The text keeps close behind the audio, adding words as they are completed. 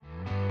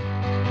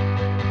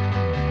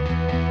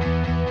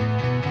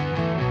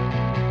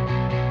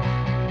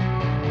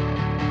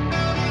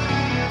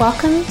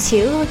Welcome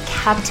to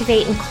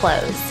Captivate and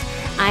Close.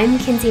 I'm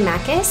Kinsey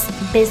Mackis,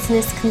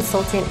 business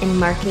consultant and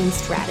marketing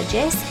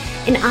strategist,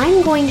 and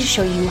I'm going to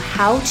show you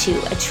how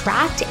to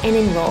attract and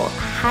enroll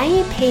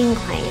high-paying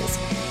clients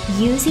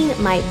using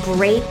my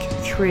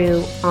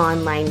breakthrough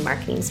online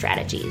marketing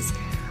strategies,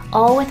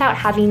 all without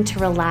having to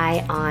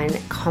rely on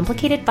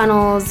complicated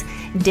funnels,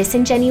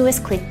 disingenuous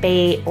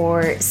clickbait,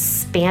 or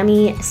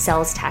spammy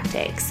sales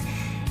tactics.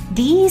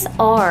 These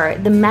are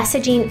the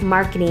messaging,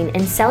 marketing,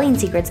 and selling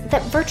secrets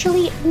that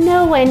virtually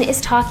no one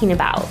is talking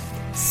about.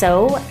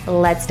 So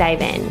let's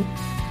dive in.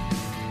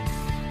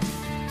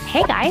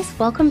 Hey guys,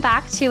 welcome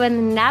back to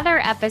another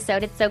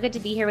episode. It's so good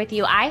to be here with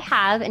you. I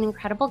have an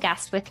incredible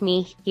guest with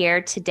me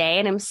here today,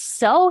 and I'm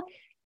so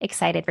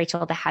excited,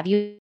 Rachel, to have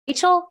you.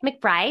 Rachel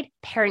McBride,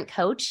 parent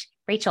coach.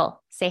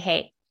 Rachel, say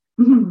hey.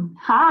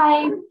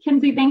 Hi,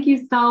 Kinsey. Thank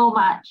you so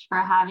much for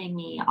having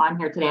me on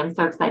here today. I'm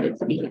so excited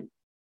to be here.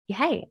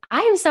 Hey,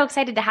 I am so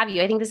excited to have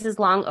you. I think this is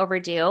long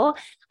overdue.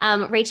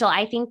 Rachel,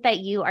 I think that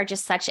you are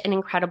just such an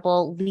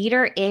incredible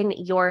leader in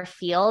your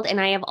field. And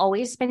I have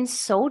always been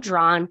so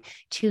drawn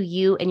to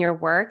you and your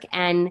work.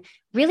 And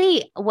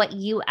really what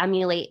you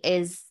emulate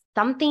is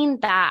something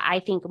that I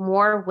think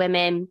more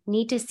women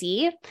need to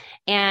see.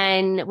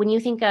 And when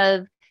you think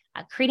of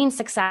creating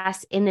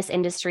success in this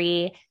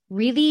industry,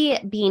 really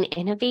being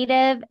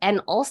innovative and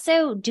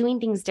also doing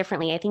things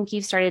differently. I think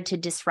you've started to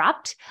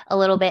disrupt a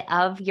little bit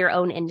of your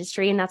own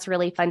industry, and that's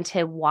really fun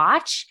to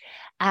watch.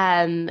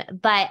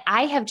 But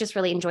I have just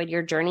really enjoyed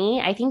your journey.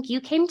 I think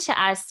you came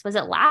to us, was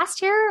it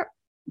last year?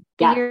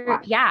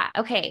 Yeah.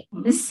 Okay.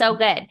 This is so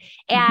good.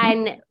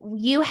 And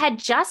you had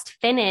just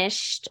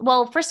finished.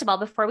 Well, first of all,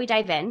 before we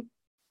dive in,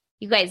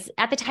 you guys,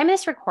 at the time of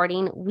this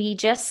recording, we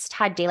just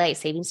had daylight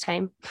savings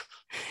time.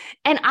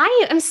 And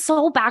I am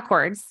so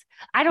backwards.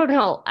 I don't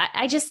know.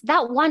 I just,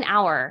 that 1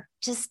 hour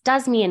just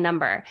does me a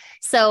number.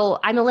 So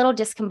I'm a little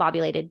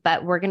discombobulated,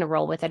 but we're going to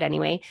roll with it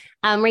anyway.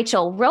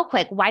 Rachel, real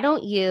quick, why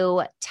don't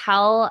you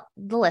tell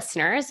the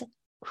listeners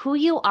who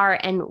you are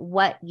and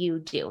what you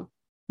do?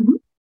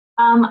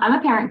 I'm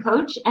a parent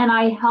coach, and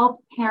I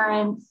help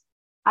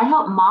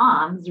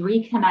moms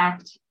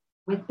reconnect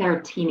with their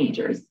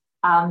teenagers.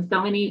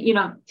 So many,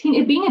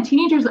 being a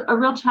teenager is a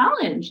real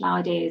challenge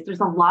nowadays. There's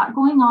a lot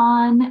going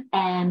on,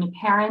 and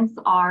parents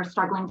are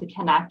struggling to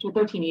connect with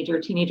their teenager.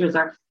 Teenagers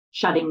are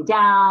shutting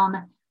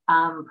down,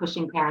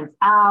 pushing parents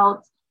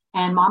out,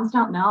 and moms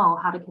don't know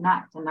how to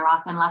connect. And they're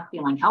often left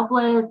feeling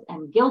helpless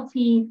and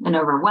guilty and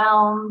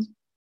overwhelmed.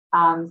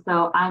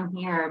 So I'm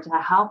here to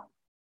help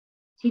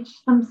teach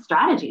some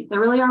strategies. There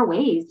really are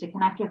ways to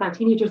connect with our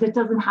teenagers. It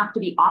doesn't have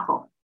to be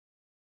awful.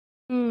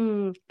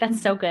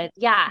 That's so good.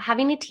 Yeah.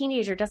 Having a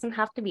teenager doesn't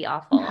have to be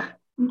awful.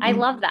 I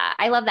love that.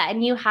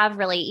 And you have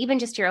really, even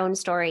just your own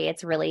story,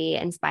 it's really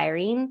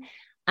inspiring.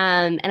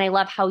 And I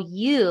love how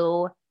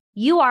you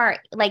are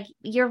like,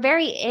 you're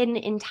very in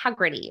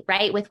integrity,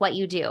 right? With what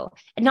you do,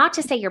 and not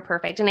to say you're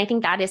perfect. And I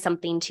think that is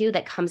something too,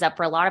 that comes up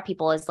for a lot of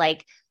people is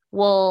like,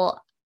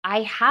 well,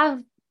 I have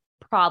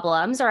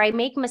problems, or I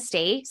make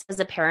mistakes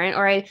as a parent,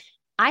 or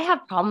I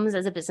have problems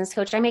as a business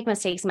coach. I make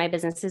mistakes in my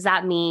business. Does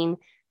that mean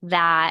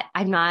that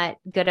I'm not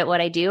good at what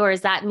I do? Or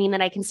does that mean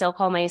that I can still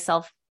call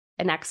myself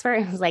an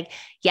expert? I was like,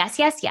 yes.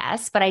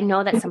 But I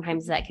know that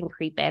sometimes that can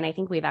creep in. I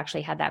think we've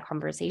actually had that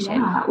conversation.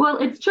 Yeah, well,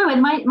 it's true.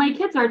 And my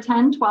kids are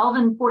 10, 12,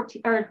 and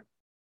 14, or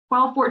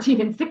 12,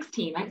 14, and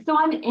 16. Right? So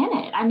I'm in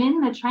it. I'm in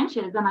the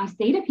trenches. And I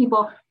say to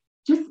people,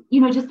 just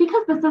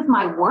because this is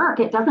my work,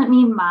 it doesn't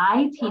mean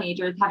my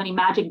teenagers have any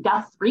magic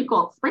dust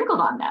sprinkled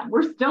on them.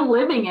 We're still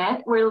living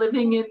it. We're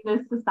living in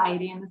this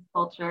society and this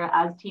culture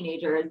as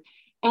teenagers.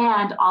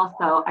 And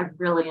also, I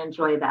really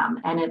enjoy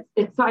them. And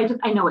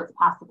I know it's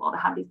possible to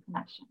have these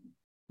connections.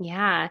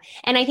 Yeah.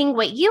 And I think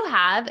what you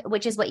have,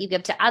 which is what you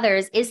give to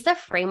others, is the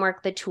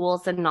framework, the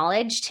tools, the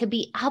knowledge to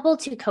be able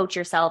to coach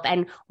yourself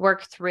and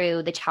work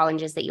through the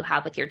challenges that you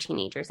have with your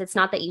teenagers. It's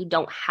not that you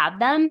don't have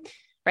them,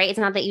 right? It's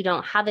not that you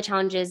don't have the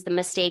challenges, the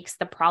mistakes,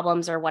 the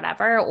problems, or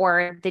whatever,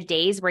 or the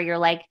days where you're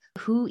like,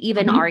 who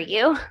even are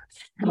you?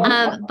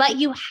 But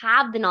you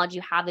have the knowledge,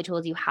 you have the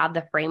tools, you have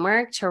the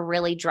framework to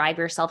really drive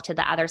yourself to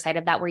the other side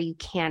of that where you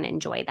can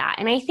enjoy that.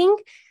 And I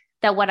think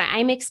that what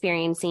I'm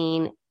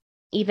experiencing,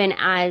 even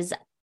as,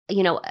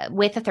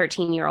 with a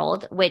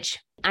 13-year-old, which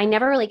I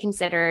never really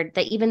considered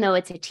that, even though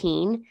it's a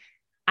teen,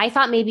 I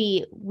thought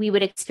maybe we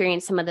would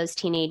experience some of those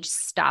teenage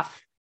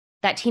stuff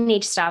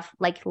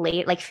like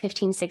late, like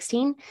 15,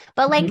 16,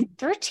 but like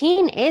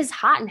 13 is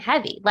hot and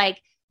heavy.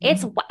 Like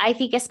it's, I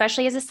think,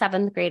 especially as a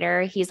 7th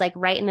grader, he's like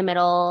right in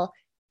middle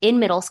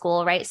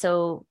school. Right.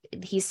 So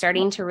he's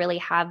starting to really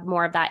have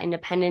more of that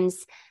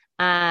independence.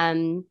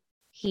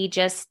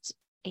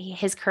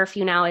 His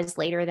curfew now is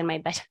later than my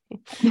bedtime.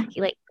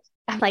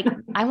 I'm like,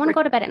 I want to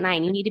go to bed at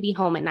 9. You need to be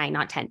home at 9,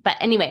 not 10. But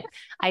anyway,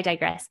 I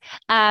digress.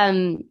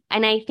 And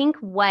I think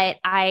what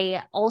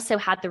I also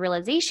had the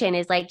realization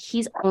is like,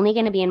 he's only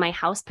going to be in my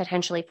house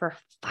potentially for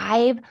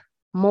 5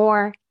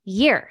 more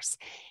years.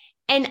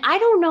 And I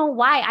don't know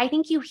why. I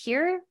think you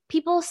hear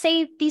people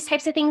say these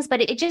types of things,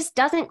 but it just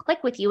doesn't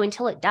click with you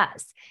until it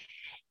does.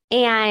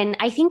 And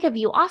I think of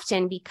you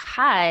often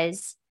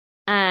because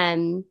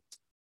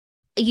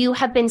you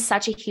have been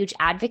such a huge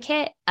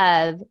advocate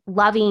of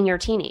loving your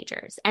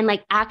teenagers and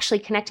like actually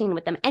connecting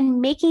with them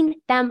and making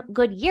them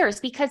good years,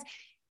 because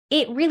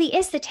it really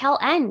is the tail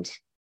end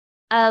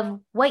of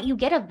what you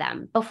get of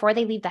them before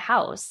they leave the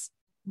house.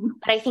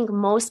 But I think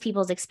most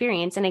people's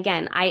experience, and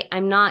again,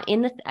 I'm not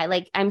in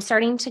I'm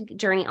starting to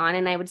journey on,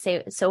 and I would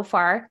say so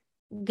far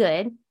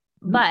good,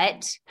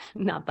 but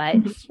not but.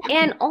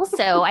 And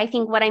also I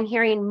think what I'm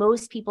hearing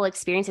most people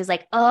experience is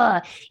like,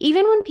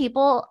 even when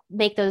people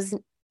make those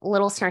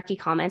little snarky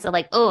comments of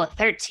like,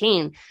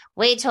 13,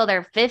 wait till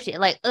they're 50,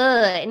 like,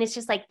 and it's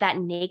just like that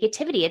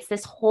negativity. It's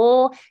this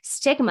whole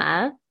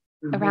stigma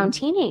around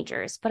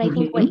teenagers. But I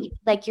think what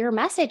like your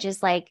message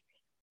is like,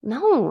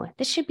 no,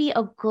 this should be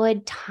a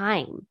good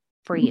time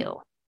for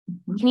you.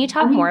 Can you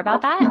talk more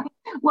about that?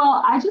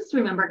 Well, I just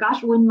remember,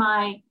 gosh, when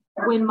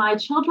my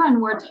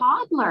children were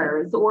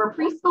toddlers or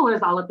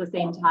preschoolers all at the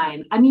same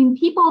time, I mean,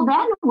 people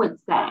then would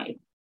say,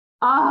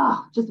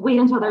 just wait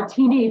until they're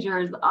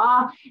teenagers.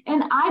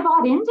 And I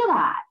bought into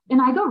that.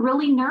 And I got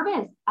really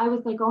nervous. I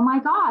was like, oh my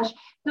gosh.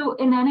 So,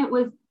 and then it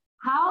was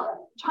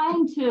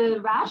trying to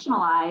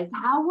rationalize,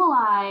 how will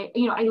I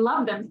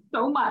love them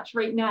so much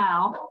right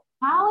now.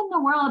 How in the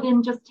world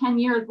in just 10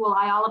 years will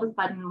I all of a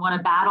sudden want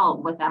to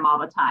battle with them all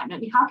the time? I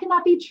mean, how can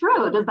that be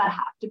true? Does that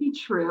have to be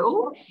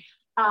true?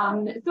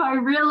 So I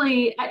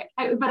really,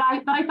 but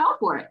I fell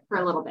for it for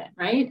a little bit,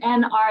 right?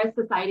 And our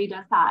society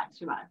does that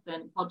to us,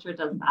 and culture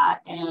does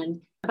that.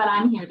 But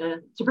I'm here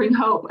to bring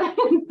hope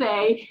and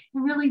say it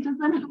really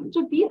doesn't have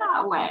to be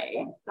that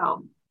way.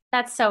 So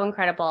that's so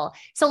incredible.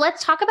 So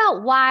let's talk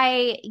about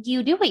why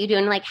you do what you do,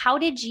 and like, how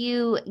did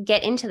you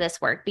get into this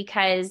work?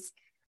 Because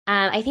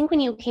I think when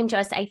you came to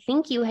us, I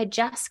think you had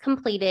just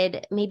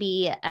completed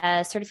maybe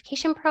a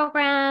certification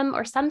program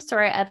or some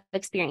sort of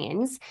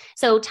experience.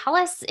 So tell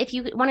us, if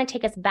you want to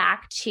take us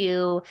back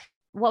to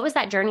what was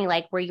that journey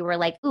like, where you were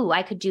like, ooh,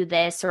 I could do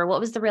this, or what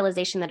was the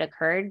realization that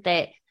occurred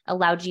that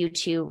allowed you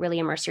to really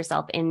immerse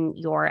yourself in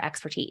your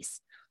expertise?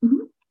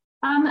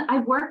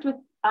 I've worked with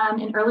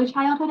in early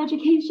childhood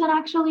education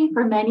actually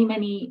for many,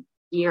 many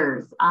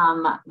years.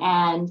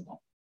 And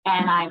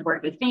I've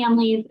worked with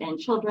families and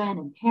children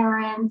and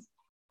parents.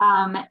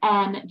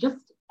 And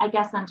just, I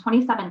guess in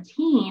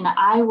 2017,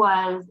 I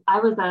was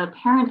a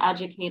parent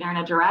educator and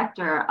a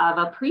director of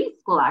a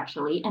preschool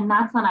actually. And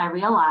that's when I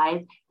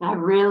realized that I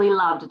really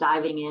loved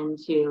diving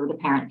into the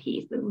parent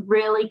piece and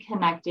really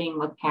connecting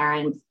with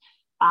parents.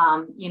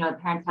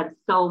 Parents had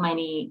so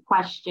many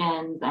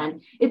questions,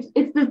 and it's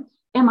this,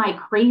 am I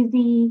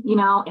crazy?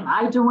 Am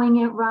I doing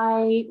it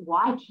right?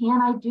 Why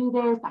can't I do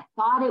this? I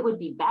thought it would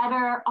be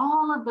better.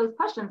 All of those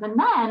questions. And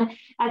then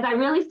as I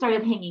really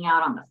started hanging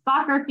out on the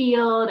soccer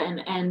field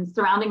and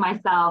surrounding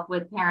myself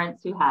with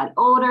parents who had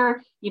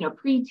older,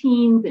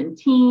 preteens and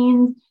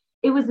teens,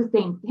 it was the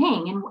same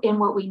thing. And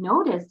what we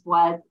noticed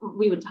was,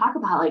 we would talk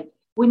about, like,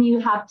 when you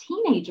have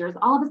teenagers,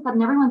 all of a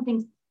sudden everyone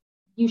thinks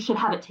you should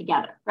have it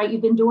together, right?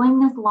 You've been doing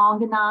this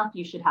long enough.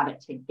 You should have it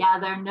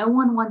together. No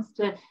one wants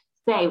to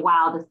say,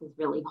 wow, this is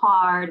really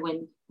hard.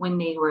 When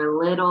they were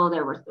little,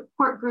 there were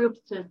support groups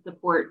to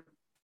support,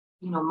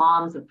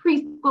 moms of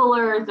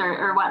preschoolers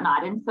or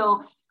whatnot. And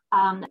so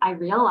I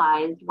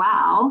realized,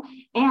 wow.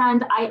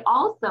 And I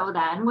also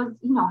then was,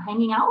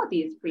 hanging out with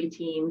these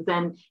preteens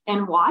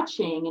and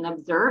watching and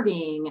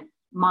observing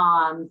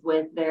moms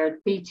with their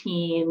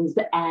preteens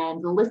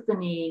and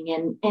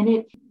listening.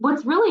 And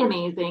what's really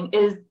amazing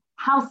is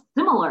how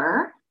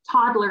similar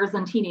toddlers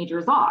and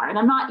teenagers are. And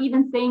I'm not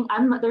even saying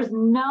there's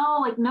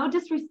no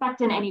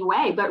disrespect in any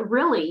way, but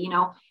really,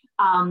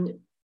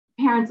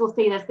 parents will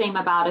say the same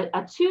about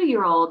a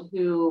 2-year-old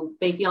who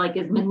they feel like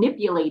is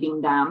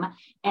manipulating them.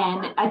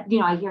 And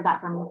I hear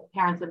that from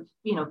parents of,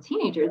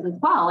 teenagers as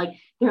well. Like,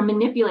 they're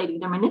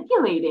manipulating.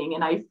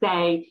 And I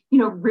say,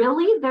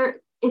 really,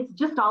 it's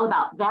just all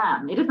about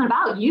them. It isn't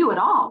about you at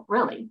all,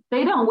 really.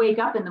 They don't wake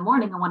up in the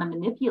morning and want to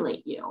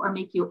manipulate you or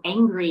make you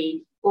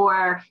angry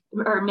or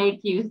make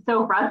you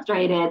so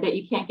frustrated that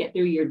you can't get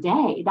through your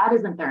day. That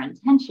isn't their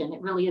intention.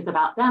 It really is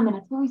about them. And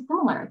it's very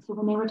similar to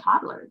when they were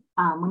toddlers,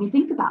 when you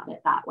think about it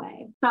that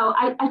way. So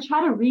I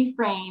try to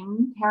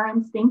reframe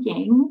parents'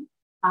 thinking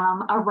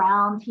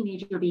around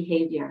teenager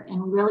behavior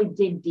and really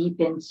dig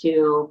deep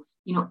into,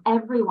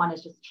 everyone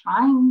is just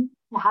trying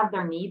to have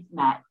their needs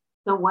met.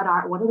 So what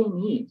do they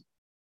need?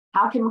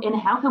 How can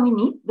we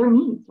meet their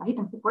needs, right?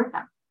 And support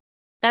them.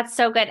 That's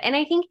so good. And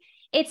I think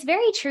it's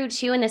very true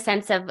too, in the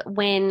sense of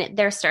when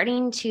they're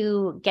starting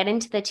to get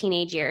into the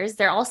teenage years,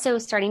 they're also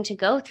starting to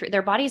go through,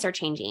 their bodies are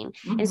changing.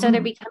 Mm-hmm. And so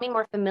they're becoming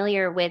more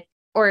familiar with,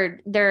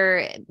 or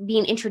they're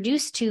being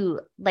introduced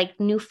to like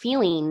new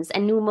feelings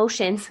and new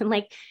emotions. And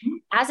like,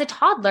 as a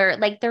toddler,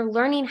 like, they're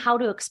learning how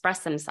to express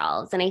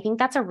themselves. And I think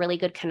that's a really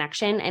good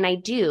connection. And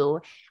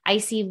I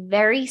see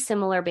very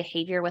similar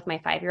behavior with my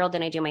 5-year-old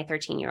than I do my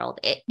 13-year-old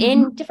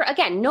in different,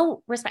 again,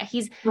 no respect.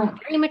 He's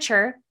very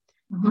mature,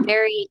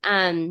 very,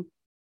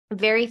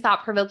 very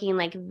thought-provoking,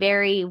 like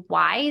very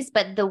wise,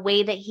 but the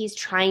way that he's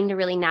trying to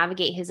really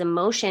navigate his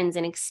emotions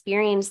and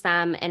experience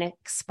them and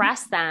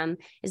express them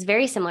is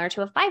very similar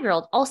to a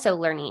 5-year-old also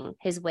learning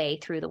his way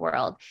through the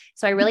world.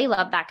 So I really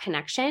love that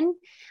connection.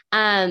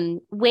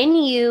 When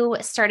you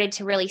started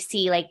to really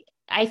see, like,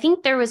 I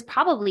think there was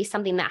probably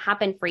something that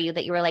happened for you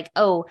that you were like,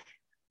 oh,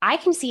 I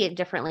can see it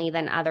differently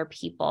than other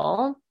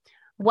people.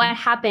 What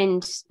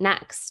happened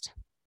next?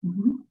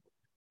 Mm-hmm.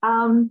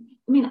 I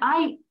mean,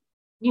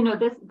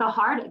 the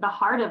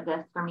heart of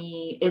this for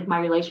me is my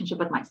relationship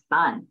with my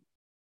son.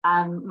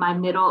 My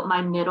middle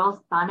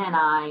son and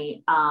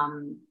I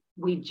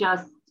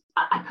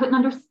couldn't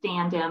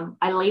understand him.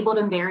 I labeled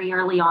him very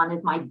early on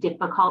as my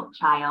difficult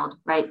child,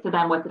 right? So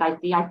then what did I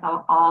see? I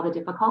saw all the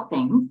difficult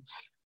things.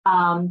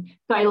 So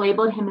I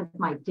labeled him as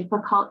my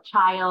difficult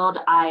child.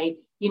 I,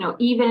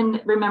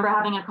 even remember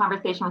having a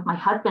conversation with my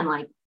husband,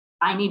 like,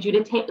 I need you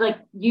to take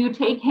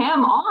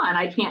him on.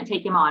 I can't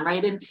take him on.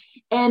 Right.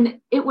 And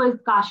it was,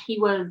 gosh, he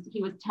was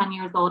 10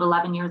 years old,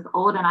 11 years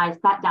old. And I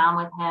sat down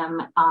with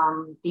him,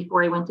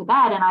 before he went to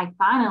bed. And I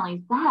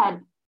finally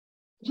said,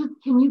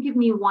 can you give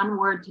me one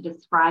word to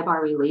describe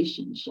our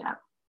relationship?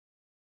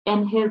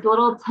 And his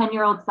little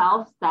 10-year-old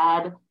self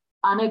said,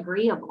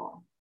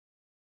 unagreeable.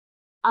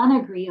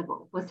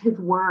 Unagreeable was his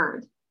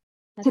word.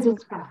 That's to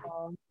describe,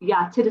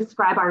 to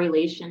describe our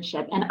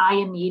relationship. And I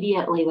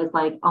immediately was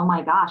like, oh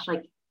my gosh,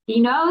 like,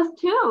 he knows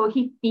too.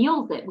 He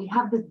feels it. We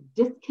have this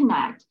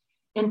disconnect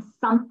and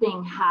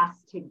something has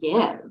to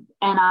give.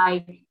 And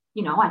I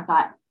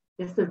thought,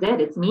 this is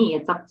it. It's me.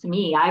 It's up to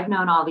me. I've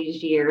known all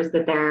these years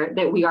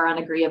that we are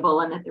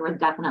unagreeable and that there was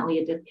definitely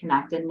a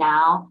disconnect. And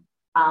now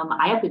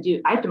I have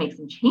to make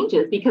some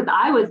changes, because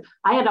I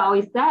had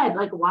always said,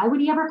 like, why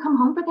would he ever come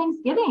home for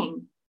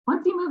Thanksgiving?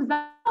 Once he moves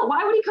out,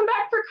 why would he come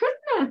back for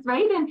Christmas?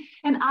 Right.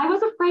 And I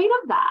was afraid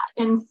of that.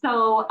 And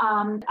so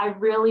I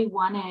really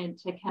wanted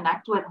to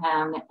connect with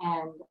him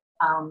and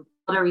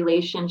build a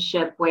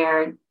relationship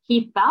where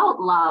he felt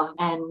loved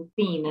and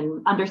seen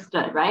and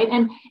understood. Right.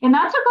 And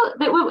that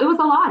it was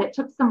a lot. It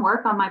took some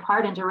work on my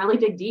part and to really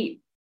dig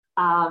deep.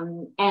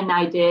 And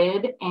I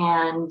did.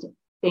 And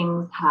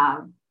things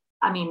have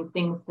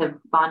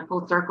gone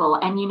full circle.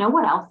 And you know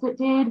what else it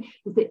did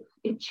is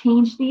it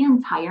changed the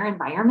entire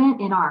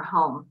environment in our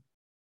home.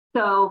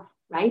 So,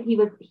 right, he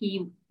was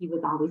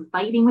always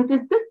fighting with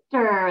his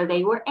sister.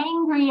 They were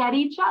angry at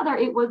each other.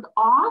 It was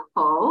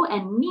awful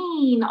and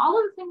mean. All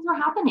of the things were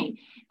happening.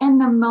 And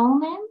the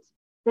moment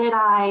that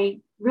I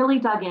really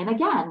dug in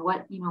again,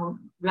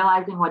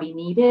 realizing what he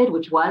needed,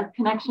 which was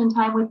connection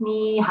time with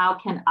me. How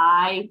can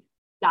I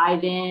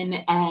dive in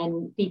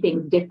and see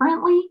things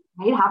differently?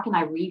 Right? How can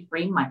I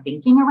reframe my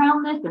thinking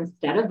around this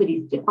instead of that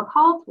he's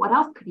difficult? What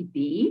else could he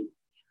be?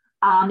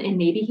 And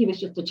maybe he was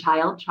just a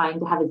child trying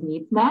to have his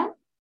needs met.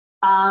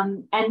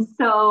 And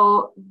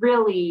so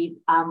really,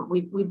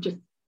 we've just,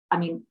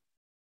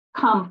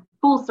 come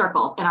full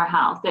circle in our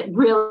house. It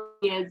really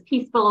is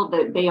peaceful,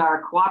 that they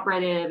are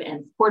cooperative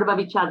and supportive of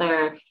each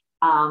other.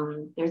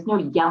 There's no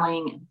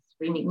yelling and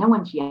screaming. No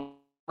one's yelling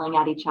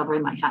at each other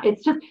in my house.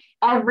 It's just,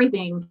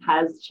 everything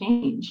has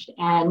changed.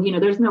 And,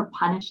 there's no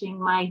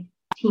punishing my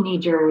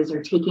teenagers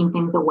or taking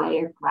things away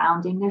or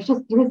grounding. There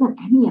isn't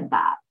any of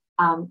that.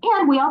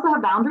 And we also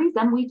have boundaries,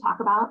 and we talk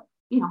about,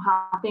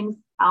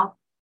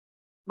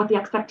 what the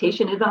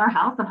expectation is in our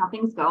house and how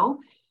things go.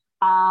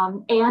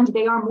 And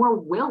they are more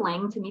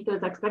willing to meet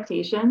those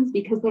expectations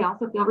because they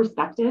also feel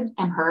respected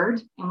and heard,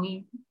 and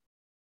we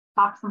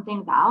talk some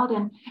things out,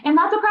 and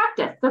that's a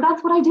practice. So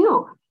that's what I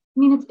do.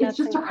 It's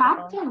just a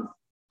practice.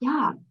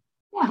 Yeah.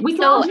 We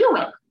can all do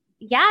it.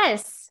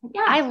 Yes.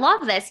 Yeah. I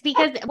love this,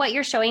 because what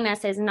you're showing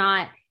us is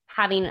not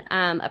having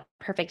a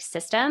perfect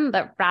system,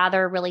 but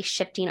rather really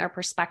shifting our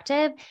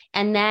perspective,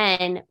 and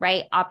then,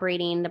 right,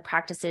 operating the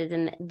practices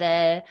and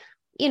the,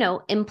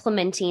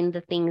 implementing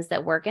the things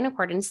that work in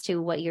accordance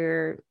to what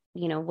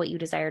what you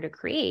desire to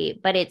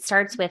create. But it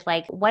starts with,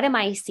 like, what am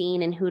I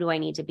seeing and who do I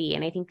need to be?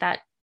 And I think that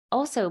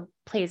also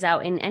plays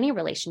out in any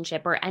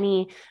relationship or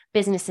any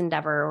business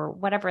endeavor or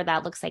whatever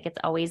that looks like. It's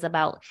always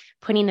about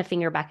putting the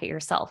finger back at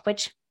yourself,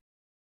 which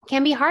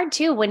can be hard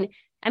too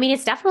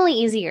it's definitely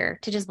easier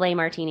to just blame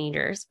our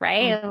teenagers,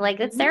 right? Mm-hmm. Like,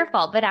 it's their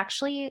fault, but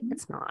actually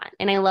it's not.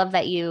 And I love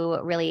that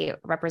you really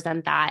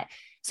represent that.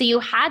 So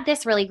you had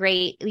this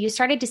you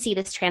started to see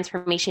this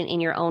transformation in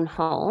your own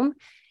home.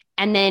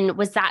 And then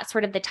was that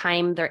sort of the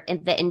time,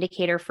 the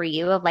indicator for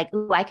you of like,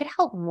 ooh, I could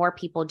help more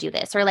people do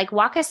this? Or like,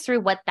 walk us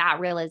through what that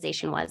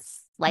realization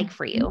was like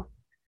for you.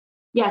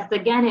 Yes.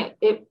 Again,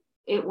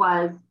 it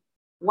was,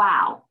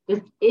 wow, this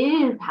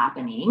is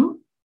happening.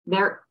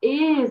 There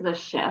is a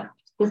shift.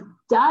 This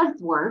does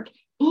work.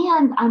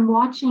 And I'm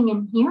watching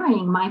and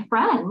hearing my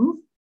friends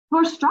who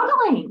are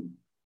struggling.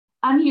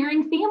 I'm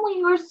hearing family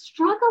who are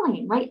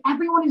struggling, right?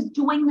 Everyone is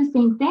doing the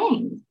same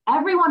things.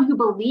 Everyone who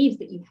believes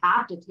that you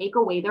have to take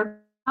away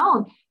their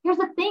phone. Here's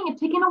the thing, if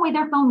taking away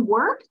their phone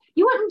worked,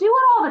 you wouldn't do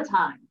it all the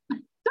time.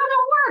 It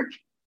doesn't work,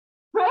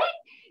 right?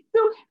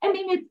 So,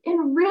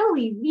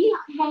 really, we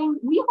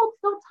hold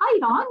so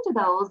tight onto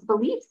those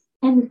beliefs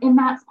And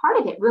that's part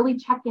of it, really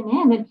checking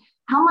in, and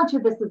how much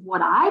of this is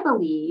what I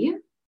believe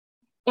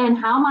and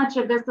how much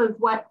of this is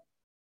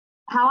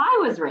how I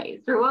was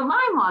raised or what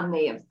my mom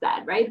may have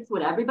said, right? It's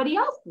what everybody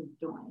else is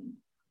doing.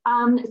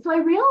 So I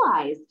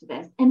realized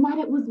this and that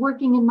it was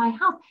working in my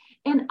house.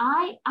 And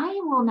I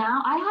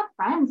have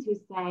friends who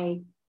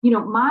say,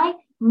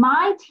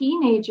 my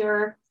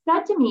teenager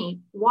said to me,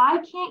 why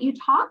can't you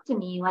talk to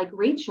me like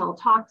Rachel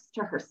talks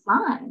to her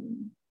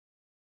son?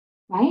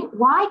 Right?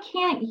 Why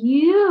can't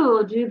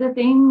you do the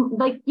thing,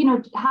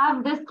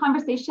 have this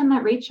conversation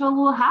that Rachel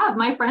will have?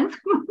 My friend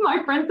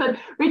said,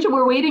 Rachel,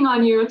 we're waiting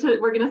on you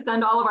we're going to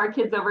send all of our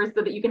kids over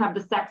so that you can have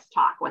the sex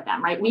talk with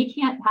them, right? We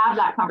can't have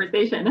that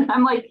conversation. And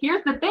I'm like,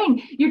 here's the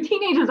thing. Your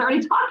teenager's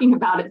already talking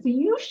about it. So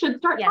you should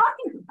start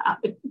talking about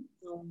it.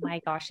 Oh my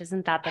gosh.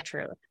 Isn't that the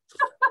truth?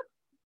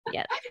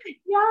 Yes.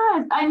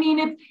 Yes. I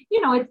mean,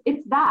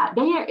 it's that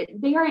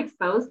they are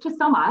exposed to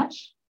so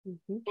much.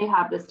 Mm-hmm. They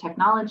have this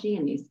technology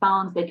and these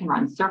phones, they can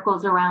run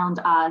circles around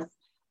us.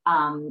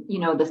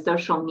 The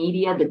social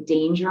media, the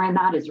danger in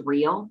that is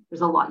real.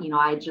 There's a lot,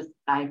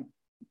 I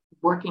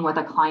working with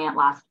a client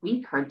last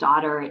week, her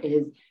daughter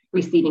is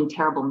receiving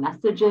terrible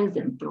messages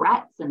and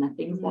threats and the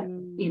things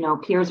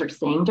that, peers are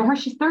saying to her.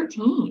 She's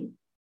 13.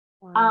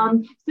 Wow.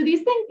 So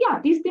these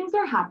things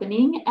are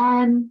happening.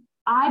 And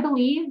I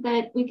believe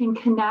that we can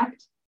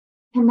connect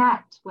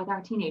with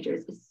our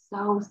teenagers is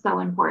so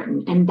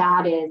important. And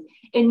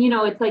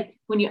it's like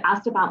when you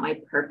asked about my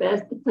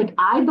purpose, it's like,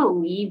 I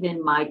believe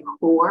in my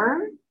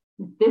core,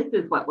 this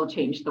is what will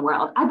change the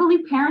world. I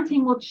believe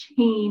parenting will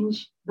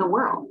change the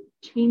world,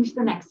 change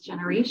the next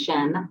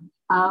generation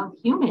of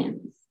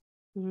humans.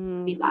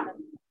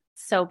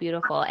 So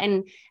beautiful.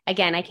 And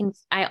again,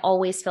 I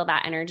always feel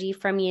that energy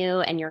from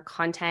you and your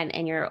content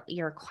and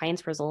your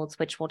clients' results,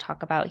 which we'll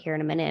talk about here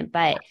in a minute.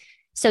 But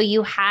so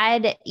you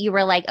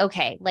were like,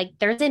 okay, like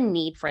there's a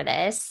need for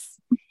this.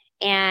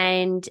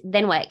 And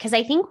then what? Because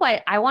I think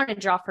what I want to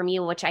draw from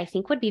you, which I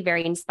think would be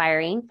very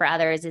inspiring for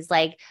others, is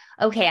like,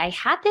 okay, I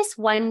had this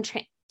one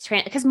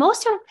because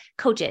most of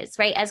coaches,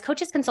 right, as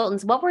coaches,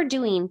 consultants, what we're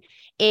doing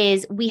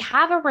is we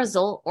have a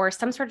result or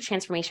some sort of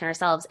transformation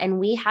ourselves. And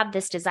we have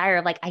this desire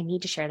of like, I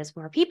need to share this with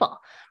more people,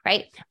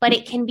 right? But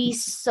it can be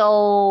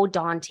so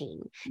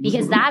daunting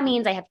because that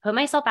means I have to put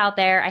myself out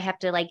there. I have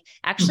to like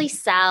actually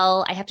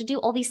sell. I have to do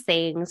all these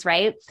things,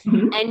 right?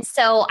 Mm-hmm. And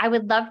so I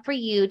would love for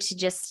you to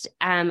just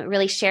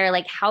really share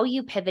like how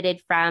you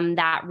pivoted from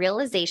that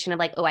realization of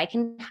like, oh, I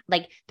can,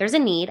 like, there's a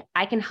need,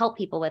 I can help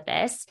people with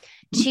this,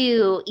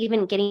 to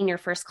even getting your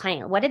first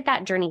client. What did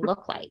that journey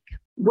look like?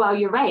 Well,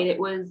 you're right. It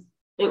was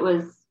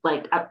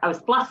like, I was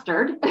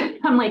flustered.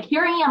 I'm like,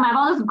 here I am. I have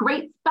all this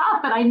great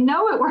stuff and I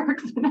know it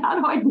works. And how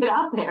do I get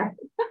out there?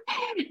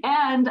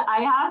 And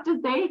I have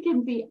to say,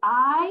 Kinsey,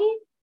 I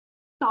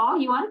saw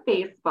you on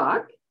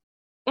Facebook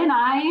and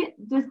I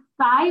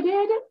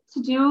decided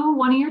to do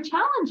one of your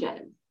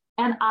challenges.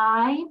 And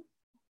I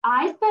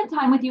spent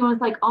time with you and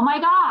was like, oh my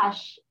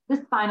gosh, this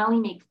finally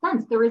makes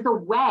sense. There is a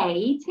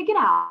way to get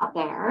out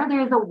there.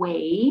 There's a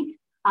way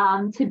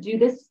to do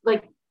this,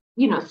 like,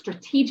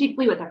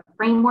 strategically with a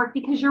framework,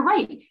 because you're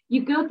right.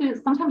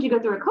 Sometimes you go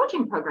through a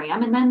coaching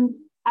program and then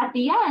at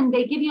the end,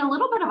 they give you a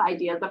little bit of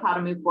ideas of how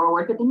to move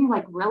forward, but then you're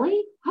like,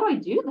 really? How do I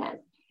do this?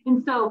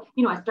 And so,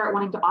 I start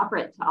wanting to offer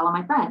it to all of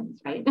my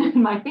friends, right?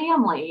 My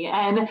family.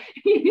 And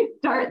you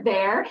start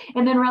there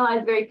and then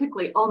realize very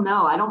quickly, oh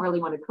no, I don't really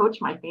want to coach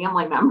my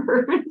family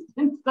members.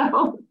 And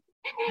so.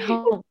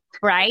 Oh,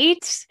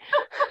 right.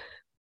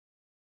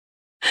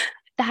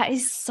 That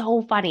is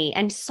so funny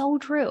and so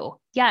true.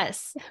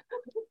 Yes.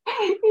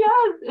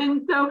 Yes.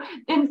 And so,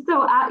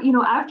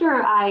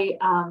 after I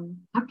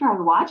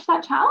watched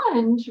that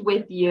challenge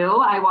with you,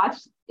 I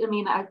watched,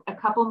 a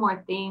couple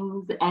more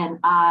things, and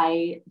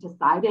I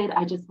decided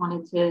I just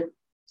wanted to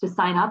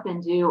sign up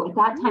and do, at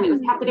that time it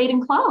was Captivate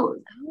and Close.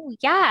 Oh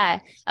yeah.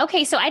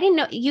 Okay. So I didn't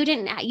know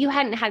you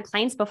hadn't had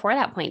clients before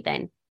that point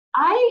then.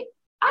 I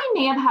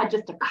may have had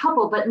just a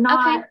couple, but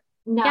not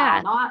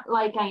not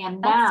like I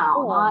am now,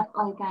 cool. Not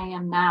like I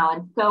am now.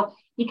 And so,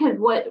 because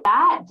what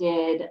that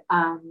did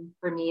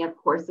for me, of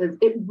course, is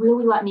it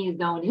really let me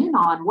zone in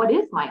on what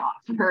is my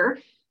offer.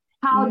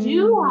 How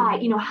do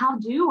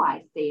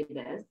I say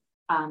this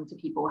to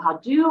people? How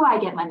do I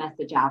get my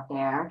message out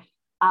there?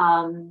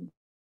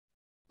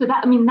 So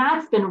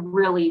that's been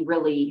really,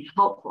 really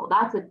helpful.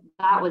 That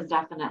was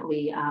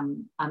definitely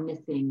a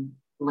missing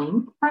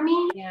link for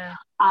me. Yeah.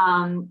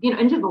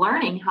 And just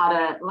learning how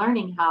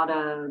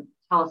to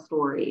tell a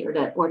story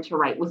or to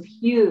write was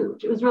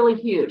huge. It was really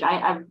huge.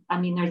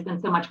 There's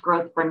been so much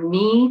growth for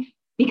me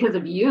because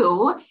of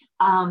you,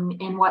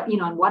 in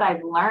what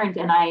I've learned.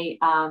 And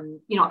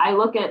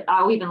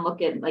I'll even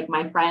look at like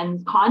my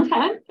friends'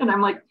 content and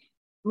I'm like,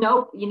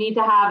 nope, you need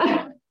to have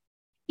it.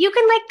 You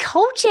can like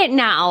coach it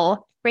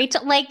now.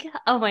 Rachel, like,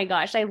 oh my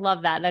gosh, I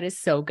love that. That is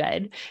so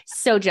good.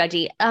 So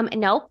judgy.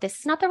 Nope, this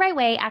is not the right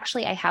way.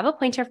 Actually, I have a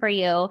pointer for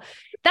you.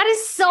 That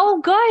is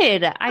so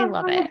good. I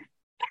love it.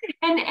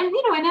 And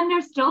then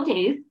there's still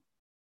days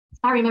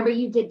I remember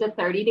you did the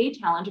 30-day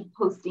challenge of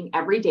posting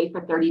every day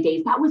for 30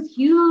 days. That was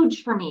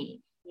huge for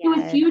me. It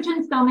was huge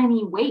in so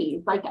many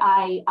ways. Like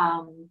writing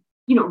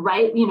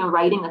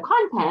the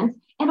content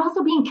and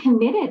also being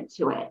committed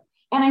to it.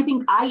 And I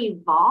think I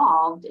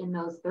evolved in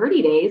those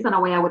 30 days in a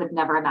way I would have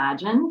never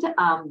imagined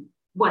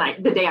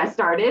the day I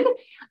started.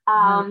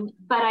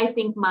 But I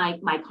think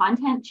my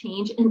content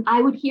changed, and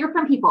I would hear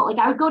from people. Like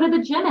I would go to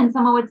the gym and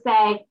someone would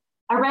say,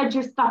 I read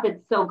your stuff.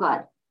 It's so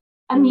good.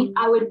 I mean,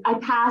 I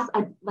pass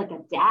a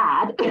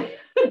dad,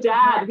 a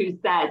dad who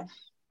says,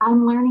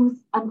 I'm learning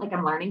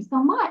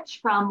so much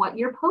from what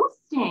you're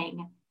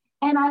posting.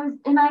 And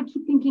I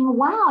keep thinking,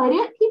 wow,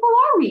 people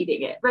are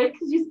reading it, right?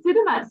 Because you sit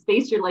in that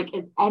space, you're like,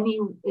 is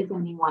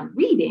anyone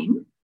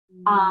reading?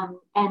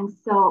 And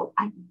so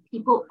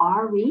people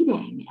are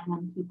reading, and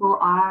then people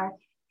are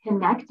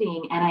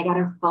connecting. And I got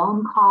a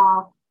phone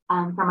call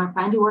from a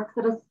friend who works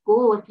at a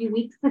school a few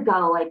weeks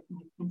ago, like,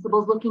 my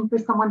principal's looking for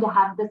someone to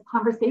have this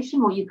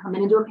conversation. Will you come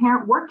in and do a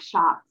parent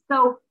workshop?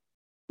 So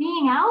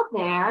being out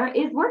there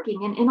is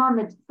working.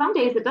 And some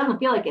days it doesn't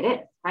feel like it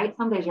is, right?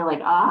 Some days you're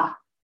like,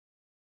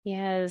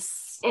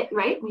 yes,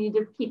 right? You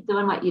just keep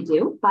doing what you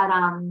do. But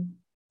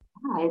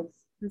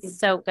it's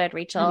so good,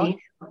 Rachel.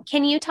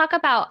 Can you talk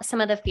about some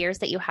of the fears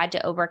that you had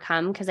to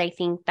overcome? Because I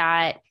think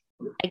that,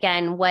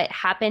 again, what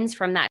happens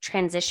from that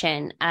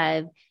transition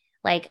of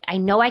like, I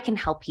know I can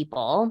help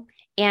people.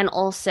 And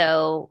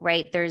also,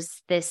 right,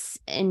 there's this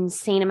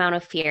insane amount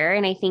of fear.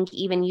 And I think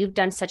even you've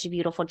done such a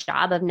beautiful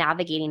job of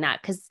navigating that,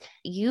 because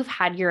you've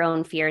had your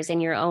own fears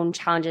and your own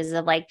challenges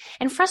of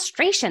and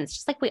frustrations,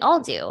 just like we all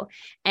do.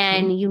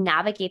 And you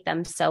navigate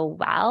them so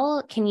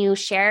well. Can you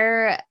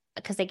share,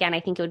 because again,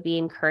 I think it would be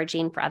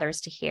encouraging for others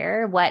to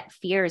hear what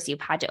fears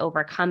you've had to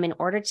overcome in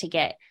order to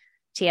get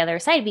to the other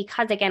side?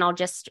 Because again, I'll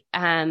just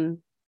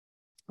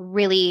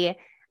really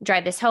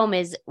drive this home,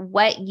 is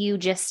what you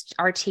just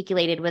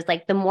articulated was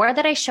like, the more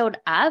that I showed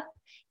up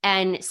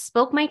and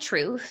spoke my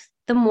truth,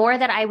 the more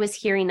that I was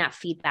hearing that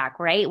feedback,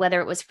 right?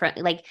 Whether it was from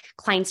like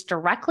clients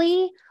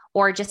directly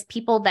or just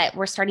people that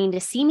were starting to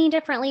see me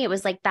differently. It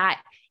was like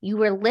that you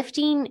were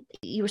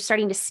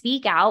starting to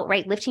speak out,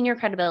 right? Lifting your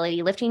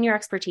credibility, lifting your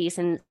expertise.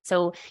 And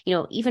so,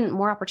 even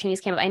more opportunities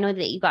came up. I know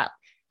that you got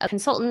a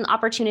consultant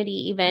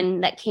opportunity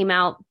even that came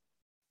out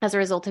as a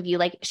result of you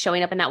like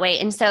showing up in that way.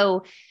 And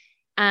so,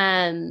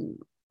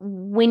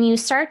 when you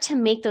start to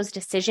make those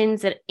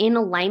decisions that in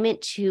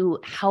alignment to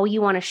how you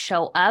want to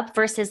show up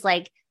versus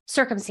like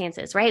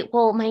circumstances, right?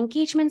 Well, my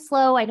engagement's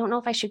low. I don't know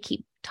if I should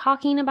keep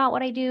talking about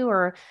what I do,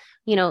 or,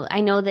 I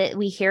know that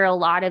we hear a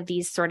lot of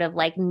these sort of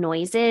like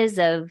noises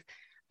of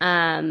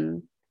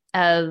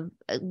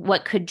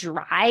what could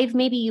drive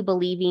maybe you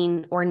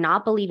believing or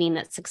not believing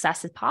that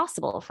success is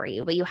possible for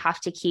you, but you have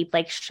to keep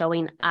like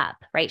showing up,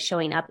 right?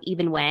 Showing up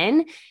even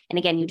when, and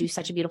again, you do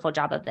such a beautiful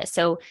job of this.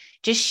 So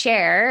just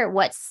share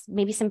what's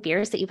maybe some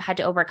fears that you've had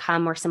to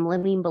overcome, or some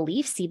limiting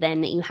beliefs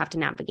even that you have to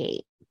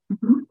navigate.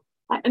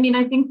 I mean,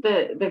 I think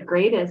the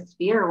greatest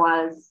fear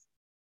was,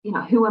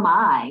 who am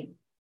I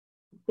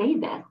to say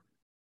this?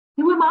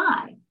 Who am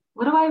I?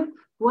 What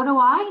do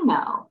I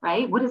know,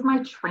 right? What is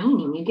my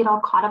training? You get all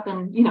caught up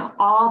in,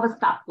 all the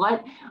stuff.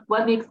 What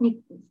makes me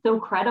so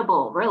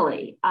credible,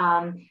 really?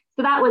 So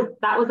that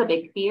was a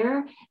big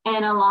fear.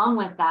 And along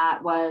with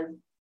that was,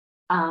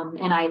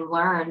 and I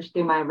learned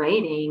through my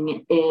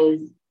writing,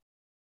 is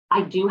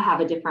I do have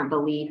a different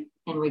belief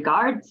in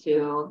regard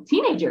to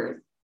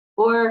teenagers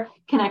or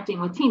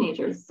connecting with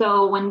teenagers.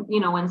 So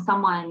when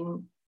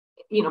someone,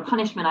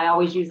 punishment, I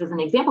always use as an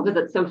example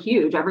because it's so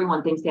huge.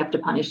 Everyone thinks they have to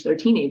punish their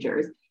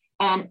teenagers.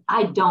 And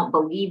I don't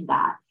believe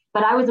that.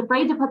 But I was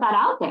afraid to put that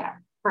out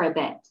there for a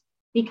bit,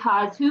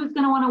 because who's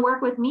going to want to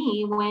work with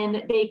me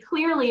when they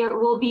clearly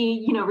will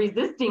be,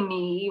 resisting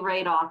me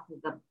right off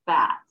the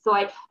bat? So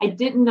I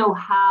didn't know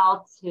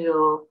how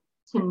to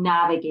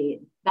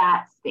navigate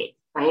that space,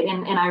 right?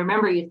 And I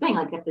remember you saying,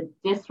 like, you have to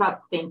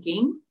disrupt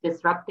thinking.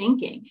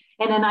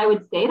 And then I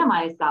would say to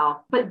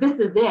myself, but this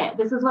is it.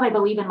 This is what I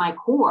believe in my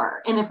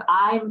core. And if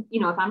I'm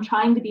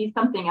trying to be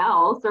something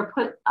else or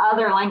put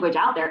other language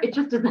out there, it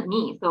just isn't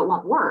me. So it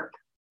won't work.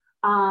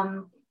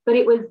 But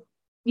it was,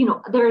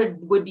 there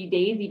would be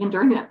days, even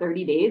during that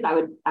 30 days, I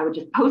would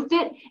just post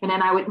it, and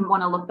then I wouldn't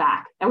want to look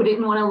back. I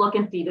didn't want to look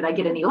and see, did I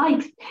get any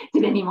likes?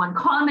 Did anyone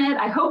comment?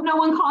 I hope no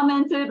one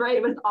commented, right?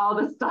 It was all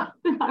the stuff.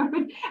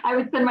 I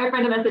would send my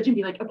friend a message and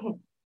be like, okay,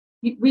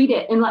 you read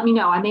it and let me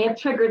know. I may have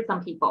triggered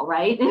some people,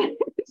 right?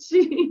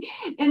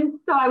 And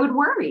so I would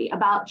worry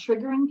about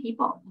triggering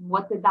people.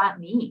 What did that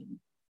mean?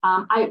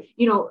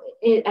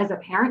 As a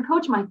parent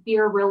coach, my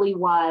fear really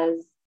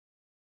was,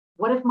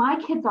 what if my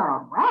kids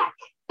are a wreck?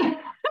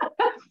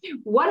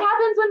 What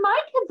happens when my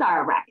kids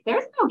are a wreck?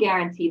 There's no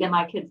guarantee that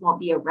my kids won't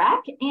be a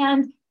wreck.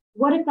 And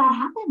what if that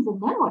happens?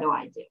 And then what do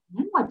I do? And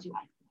then what do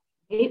I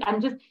say?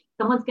 Right?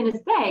 Someone's going to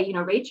say,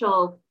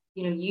 Rachel,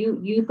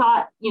 you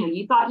thought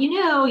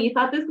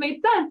this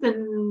made sense.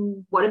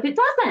 And what if it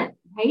doesn't?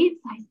 Right?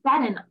 So I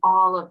sat in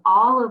all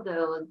of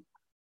those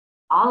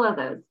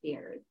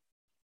fears,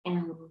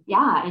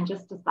 and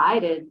just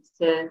decided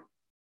to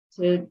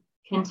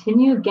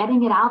continue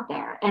getting it out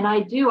there. And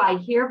I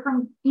hear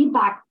from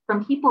feedback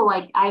from people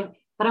that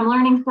I'm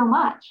learning so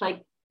much,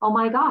 like, oh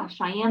my gosh,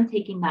 I am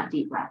taking that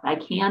deep breath. I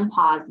can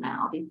pause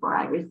now before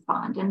I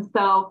respond. And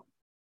so,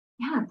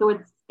 yeah, so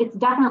it's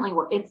definitely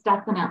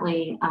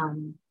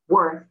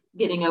worth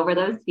getting over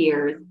those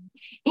fears.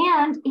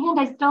 And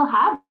I still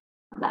have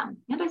them.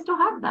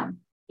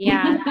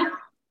 Yeah.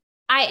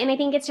 I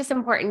think it's just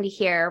important to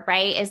hear,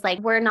 right? Is like,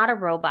 we're not a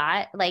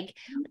robot. Like,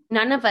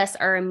 none of us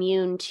are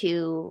immune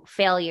to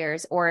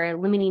failures or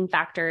limiting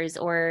factors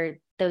or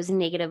those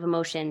negative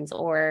emotions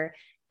or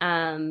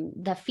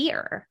the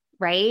fear,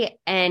 right?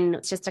 And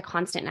it's just a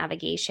constant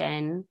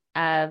navigation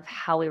of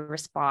how we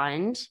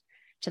respond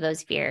to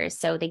those fears.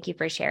 So thank you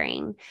for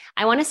sharing.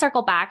 I want to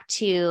circle back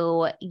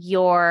to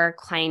your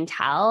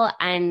clientele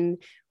and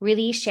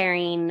really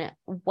sharing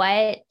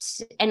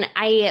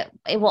it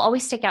will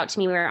always stick out to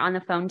me. We were on the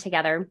phone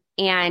together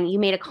and you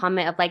made a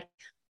comment of like,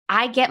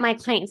 I get my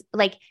clients,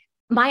 like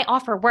my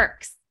offer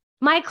works.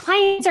 My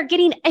clients are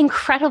getting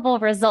incredible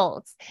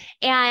results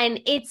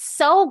and it's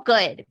so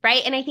good,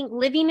 right? And I think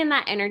living in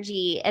that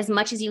energy as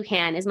much as you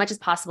can, as much as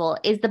possible,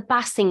 is the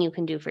best thing you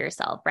can do for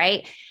yourself,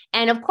 right?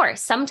 And of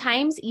course,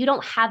 sometimes you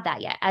don't have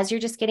that yet. As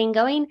you're just getting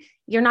going,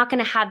 you're not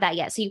going to have that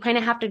yet. So you kind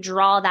of have to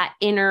draw that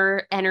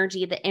inner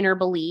energy, the inner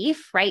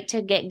belief, right,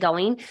 to get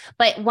going.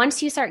 But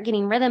once you start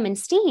getting rhythm and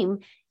steam,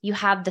 you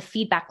have the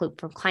feedback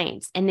loop from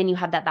clients, and then you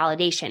have that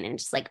validation and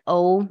just like,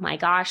 oh my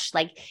gosh,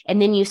 like,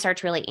 and then you start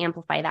to really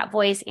amplify that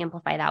voice,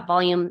 amplify that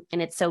volume. And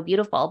it's so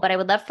beautiful. But I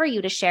would love for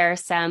you to share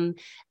some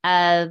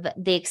of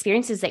the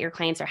experiences that your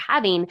clients are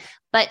having,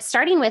 but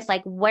starting with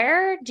like,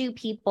 where do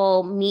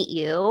people meet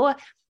you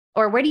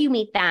or where do you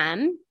meet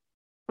them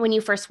when you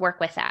first work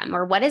with them?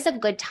 Or what is a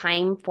good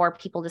time for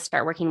people to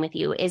start working with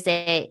you? Is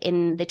it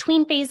in the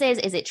tween phases?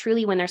 Is it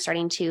truly when they're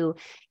starting to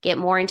get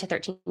more into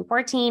 13,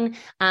 14?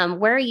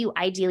 Where are you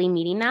ideally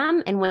meeting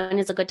them? And when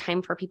is a good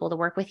time for people to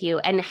work with you?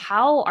 And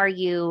how are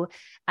you,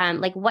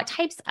 like what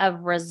types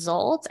of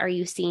results are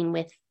you seeing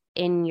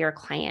within your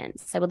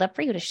clients? I would love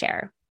for you to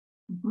share.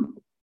 Mm-hmm.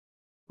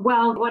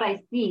 Well, what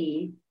I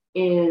see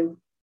is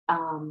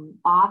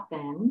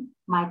often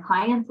my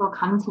clients will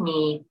come to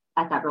me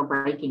at that real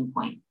breaking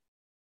point.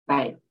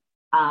 Right.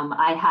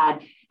 I had,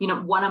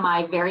 one of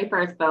my very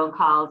first phone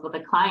calls with a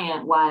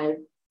client was,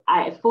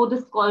 full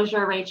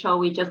disclosure, Rachel,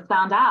 we just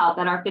found out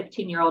that our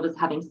 15-year-old is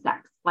having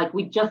sex. Like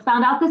we just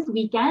found out this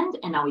weekend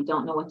and now we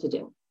don't know what to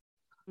do.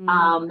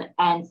 Mm-hmm.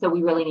 And so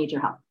we really need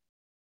your help.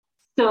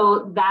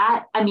 So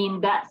that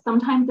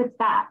sometimes it's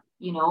that,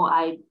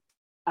 new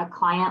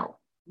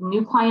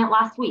client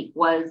last week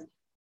was,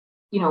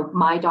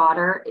 my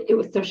daughter, it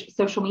was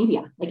social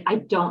media. Like, I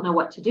don't know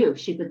what to do.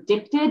 She's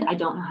addicted. I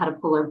don't know how to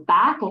pull her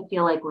back. I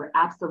feel like we're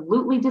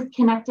absolutely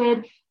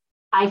disconnected.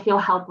 I feel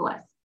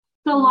helpless.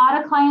 So a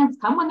lot of clients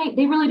come when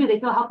they really do. They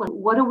feel helpless.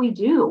 What do we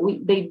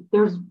do? They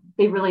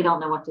really don't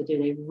know what to do.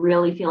 They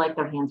really feel like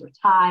their hands are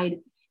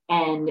tied.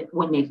 And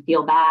when they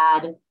feel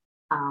bad,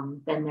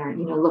 then they're,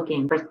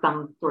 looking for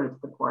some sort of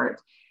support.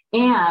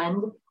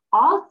 And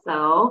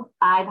also,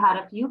 I've had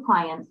a few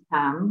clients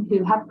come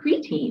who have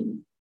preteens.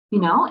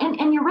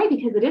 And you're right,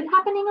 because it is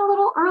happening a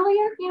little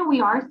earlier.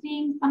 We are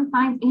seeing some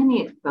signs in the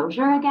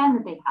exposure again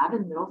that they have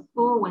in middle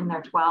school when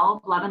they're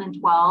 11 and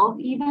 12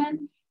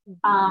 even,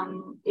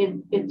 is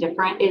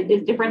different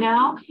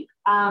now.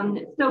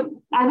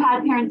 So I've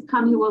had parents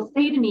come who will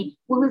say to me,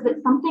 well, is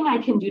it something I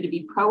can do to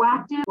be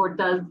proactive, or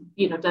does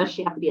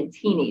she have to be a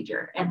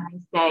teenager? And I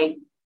say,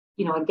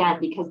 again,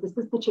 because this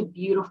is such a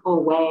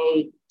beautiful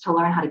way to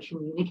learn how to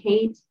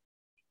communicate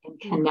and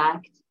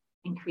connect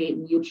and create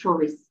mutual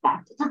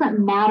respect. It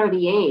doesn't matter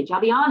the age. I'll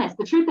be honest.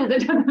 The truth is,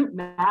 it doesn't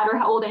matter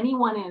how old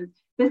anyone is.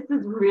 This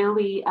is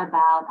really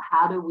about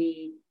how do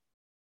we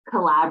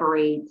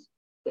collaborate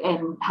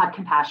and have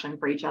compassion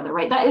for each other,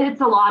 right?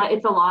 It's a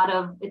lot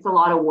of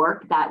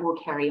work that will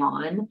carry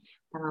on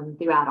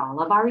throughout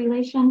all of our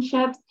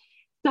relationships.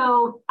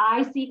 So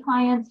I see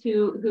clients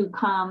who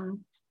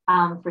come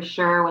for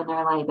sure when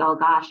they're like, oh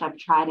gosh, I've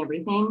tried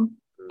everything,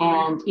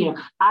 and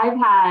I've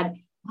had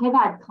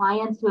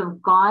clients who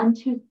have gone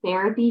to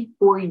therapy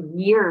for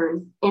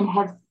years and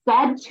have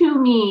said to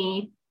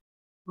me,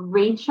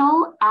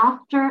 Rachel,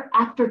 after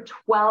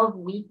 12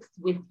 weeks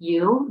with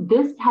you,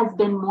 this has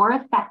been more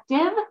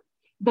effective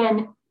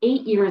than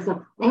 8 years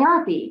of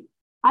therapy.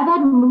 I've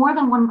had more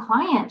than one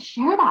client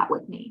share that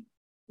with me.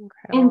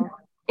 Incredible.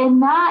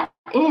 And that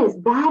is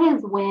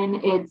when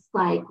it's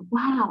like,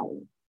 wow,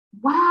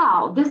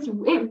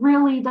 it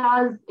really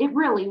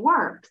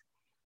works.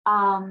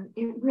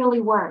 It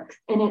really works.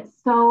 And it's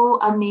so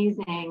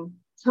amazing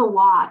to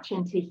watch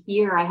and to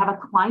hear. I have a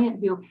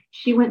client who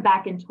she went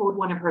back and told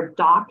one of her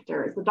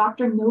doctors. The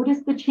doctor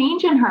noticed the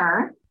change in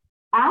her,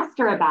 asked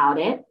her about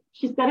it.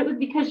 She said it was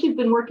because she's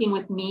been working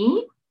with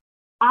me.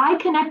 I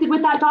connected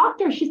with that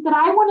doctor. She said,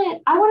 I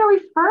want to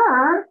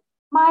refer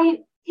my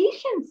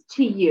patients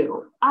to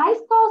you. I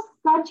saw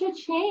such a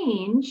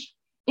change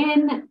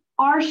in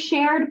our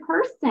shared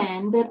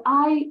person that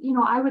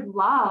I would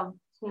love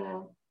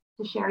to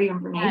share your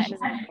information.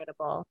 That is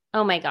incredible.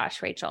 Oh my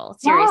gosh, Rachel.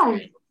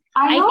 Seriously. Yes.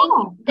 I I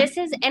know. think this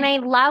is, and I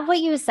love what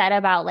you said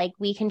about like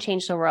we can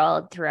change the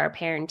world through our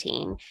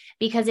parenting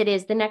because it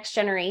is the next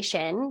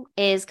generation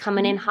is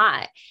coming in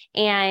hot.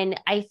 And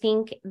I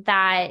think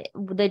that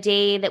the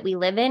day that we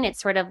live in,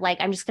 it's sort of like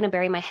I'm just going to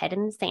bury my head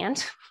in the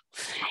sand.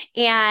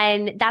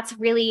 And that's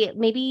really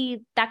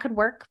maybe that could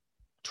work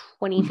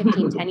 20,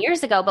 15, 10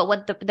 years ago. But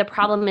what the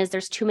problem is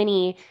there's too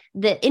many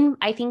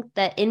I think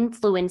the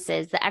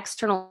influences, the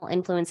external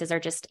influences are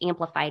just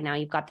amplified now.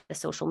 You've got the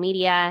social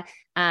media,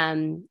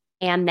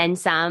 and then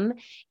some.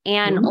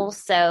 And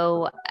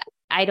also,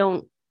 I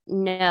don't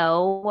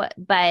know,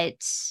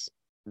 but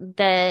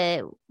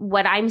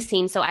what I'm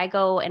seeing, so I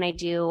go and I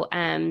do,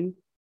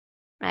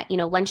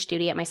 lunch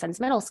duty at my son's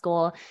middle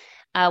school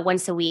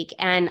once a week.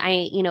 And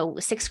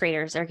sixth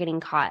graders are getting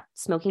caught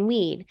smoking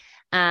weed.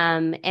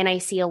 And I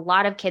see a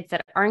lot of kids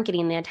that aren't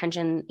getting the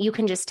attention. You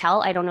can just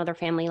tell. I don't know their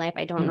family life.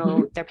 I don't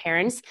know their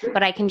parents,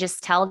 but I can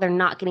just tell they're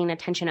not getting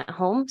attention at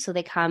home. So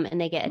they come and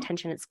they get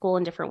attention at school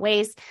in different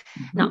ways,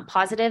 not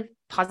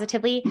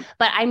positively,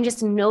 but I'm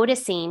just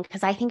noticing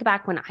because I think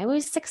back when I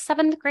was sixth,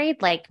 seventh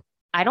grade, like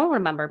I don't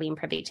remember being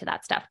privy to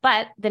that stuff.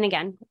 But then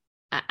again,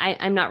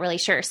 I'm not really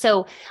sure.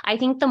 So I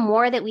think the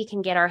more that we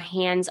can get our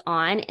hands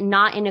on,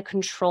 not in a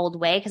controlled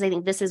way, because I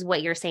think this is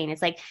what you're saying.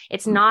 It's like,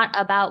 it's not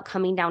about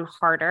coming down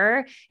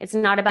harder. It's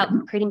not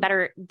about creating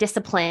better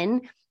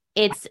discipline.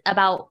 It's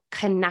about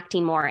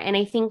connecting more. And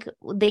I think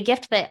the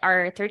gift that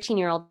our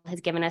 13-year-old has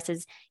given us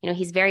is,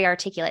 he's very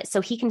articulate. So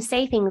he can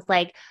say things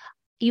like,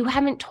 you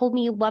haven't told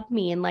me you love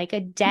me in like a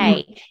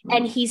day.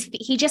 And he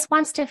just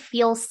wants to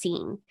feel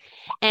seen.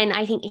 And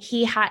I think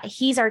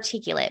he's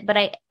articulate,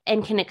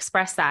 and can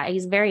express that.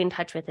 He's very in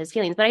touch with his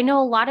feelings, but I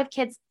know a lot of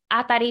kids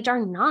at that age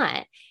are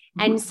not.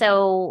 And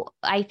so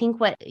I think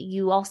what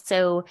you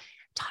also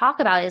talk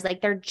about is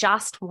like, they're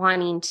just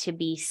wanting to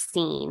be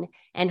seen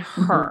and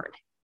heard.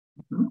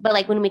 But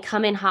like when we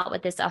come in hot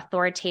with this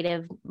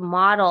authoritative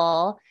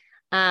model,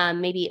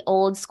 maybe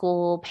old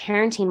school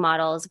parenting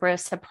models, we're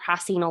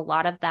suppressing a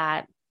lot of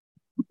that.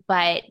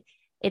 But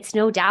it's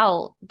no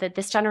doubt that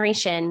this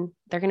generation,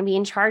 they're going to be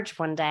in charge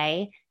one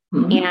day.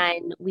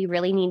 And we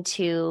really need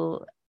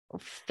to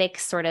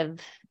fix sort of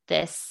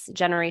this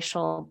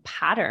generational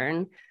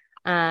pattern.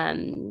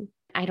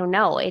 I don't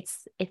know.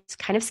 It's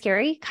kind of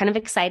scary, kind of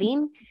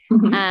exciting.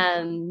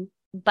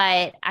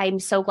 But I'm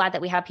so glad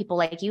that we have people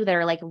like you that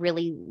are like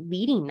really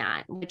leading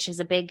that, which is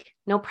a big,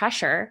 no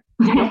pressure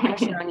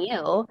on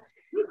you.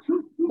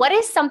 What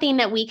is something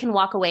that we can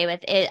walk away with?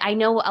 I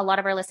know a lot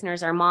of our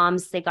listeners are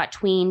moms. They've got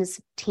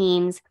tweens,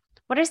 teens.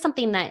 What is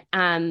something that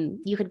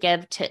you could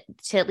give to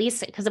at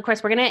least, because of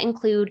course we're going to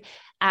include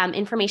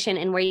information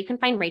and where you can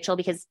find Rachel,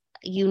 because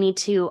you need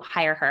to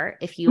hire her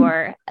if you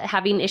are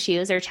having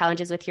issues or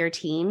challenges with your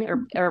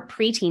teen or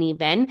preteen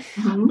even.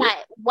 But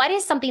what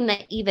is something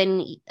that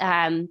even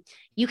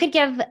you could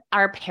give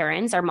our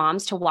parents, our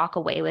moms, to walk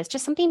away with,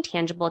 just something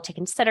tangible to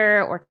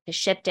consider or to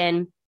shift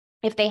in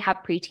if they have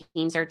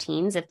preteens or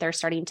teens, if they're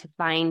starting to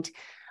find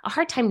a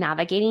hard time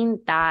navigating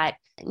that,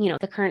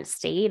 the current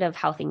state of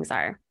how things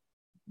are?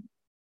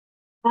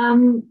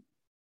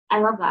 I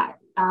love that.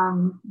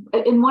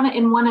 In one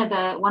of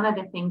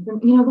the things,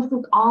 and this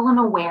is all an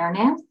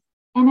awareness,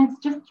 and it's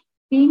just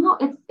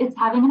it's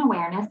having an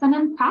awareness and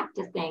then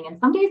practicing. And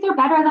some days are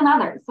better than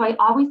others. So I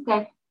always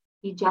say,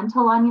 be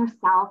gentle on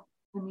yourself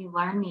when you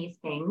learn these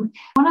things.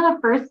 One of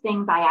the first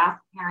things I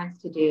ask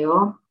parents to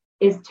do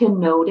is to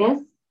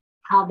notice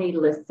how they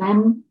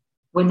listen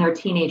when their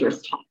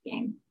teenager's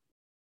talking.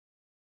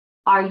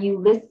 Are you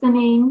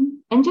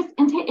listening? And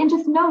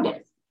just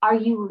notice, are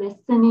you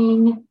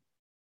listening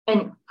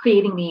and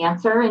creating the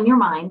answer in your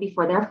mind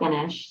before they're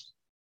finished?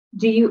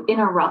 Do you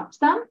interrupt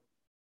them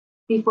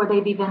before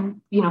they've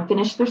even,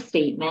 finished their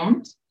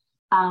statement?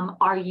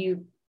 Are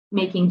you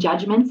making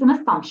judgments and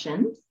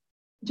assumptions?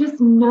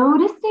 Just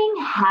noticing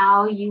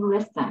how you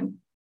listen.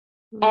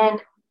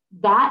 And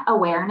that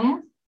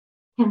awareness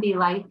can be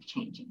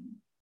life-changing.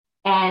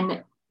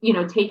 And,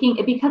 taking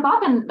it, because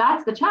often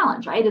that's the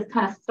challenge, right? Is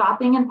kind of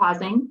stopping and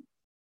pausing.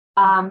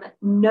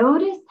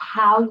 Notice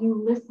how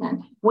you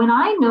listen. When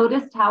I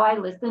noticed how I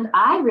listened,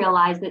 I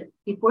realized that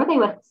before they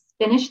would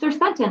finish their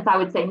sentence, I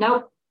would say,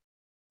 nope.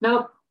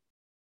 And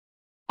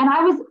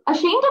I was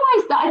ashamed of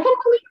myself. I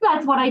couldn't believe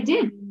that's what I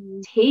did.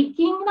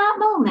 Taking that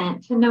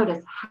moment to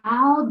notice,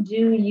 how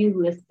do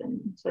you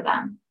listen to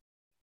them?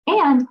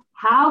 And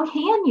how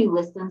can you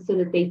listen so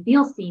that they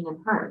feel seen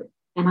and heard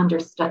and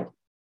understood?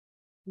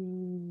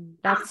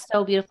 That's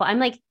so beautiful. I'm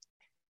already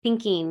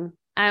thinking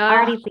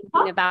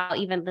about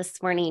even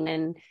this morning,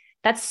 and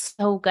that's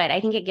so good. I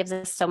think it gives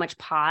us so much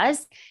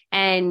pause.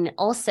 And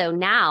also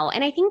now,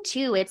 and I think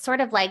too, it's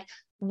sort of like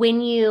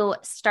when you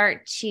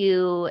start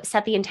to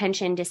set the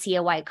intention to see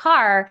a white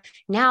car,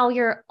 now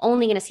you're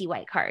only going to see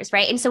white cars,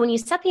 right? And so when you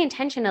set the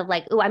intention of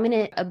like, oh, I'm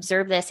going to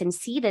observe this and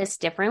see this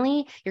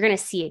differently, you're going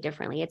to see it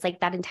differently. It's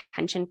like that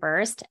intention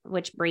first,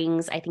 which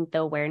brings, I think, the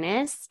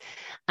awareness.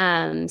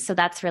 So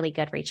that's really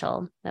good,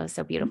 Rachel. That was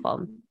so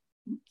beautiful.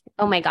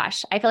 Oh my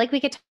gosh. I feel like we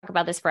could talk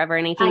about this forever.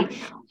 And I think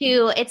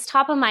too, it's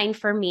top of mind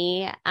for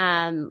me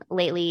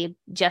lately.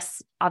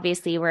 Just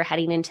obviously we're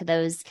heading into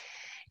those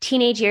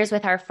teenage years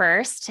with our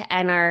first,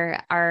 and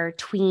our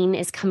tween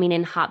is coming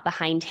in hot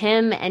behind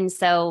him. And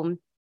so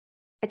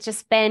it's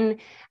just been,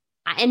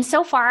 and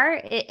so far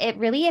it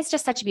really is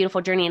just such a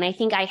beautiful journey. And I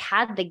think I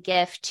had the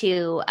gift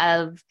too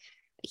of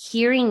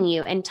hearing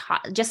you and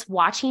just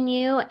watching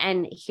you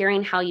and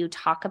hearing how you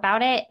talk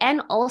about it,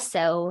 and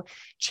also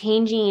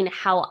changing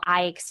how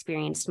I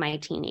experienced my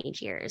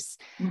teenage years,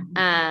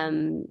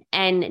 and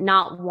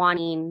not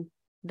wanting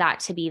that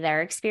to be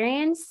their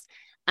experience,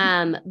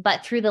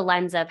 but through the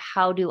lens of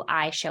how do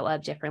I show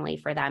up differently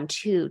for them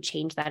to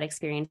change that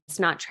experience,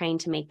 not trying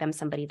to make them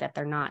somebody that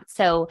they're not.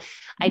 So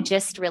I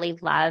just really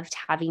loved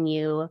having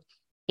you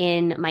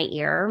in my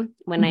ear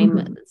when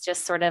I'm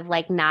just sort of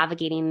like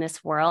navigating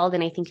this world.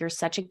 And I think you're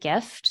such a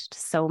gift to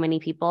so many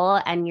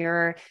people, and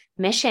your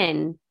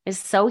mission is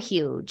so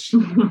huge.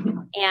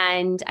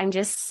 And I'm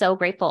just so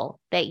grateful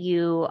that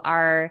you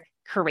are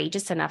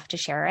courageous enough to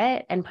share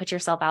it and put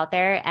yourself out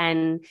there,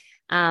 and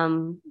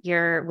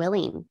you're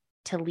willing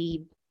to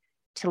lead.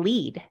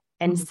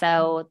 And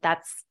so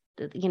that's,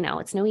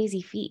 it's no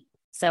easy feat.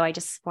 So I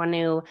just want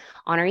to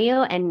honor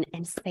you and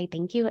say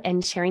thank you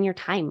and sharing your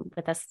time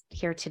with us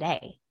here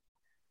today.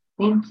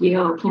 Thank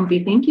you,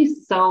 Kinsey. Thank you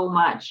so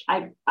much.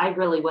 I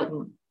really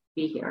wouldn't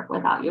be here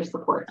without your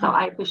support. So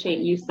I appreciate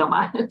you so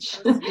much.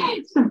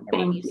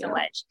 Thank you so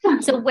much.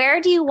 So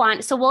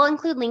we'll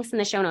include links in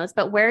the show notes,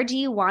 but where do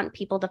you want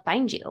people to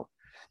find you?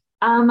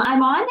 I'm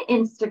on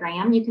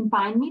Instagram. You can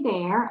find me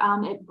there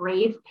at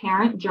Brave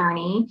Parent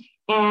Journey.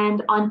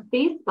 And on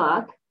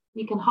Facebook,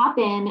 you can hop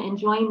in and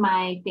join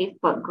my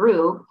Facebook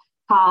group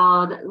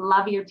called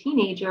Love Your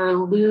Teenager,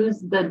 Lose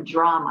the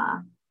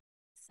Drama.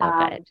 So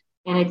good.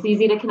 And it's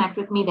easy to connect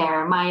with me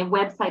there. My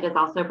website is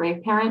also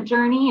Brave Parent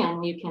Journey,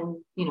 and you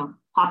can,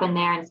 hop in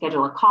there and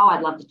schedule a call.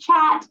 I'd love to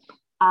chat.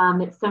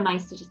 It's so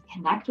nice to just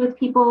connect with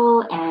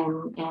people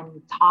and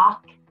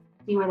talk,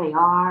 see where they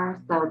are.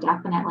 So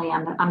definitely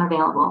I'm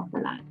available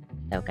for that.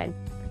 So good.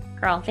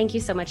 Girl, thank you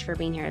so much for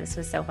being here. This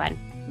was so fun.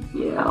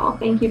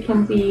 Thank you,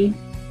 Kinsey.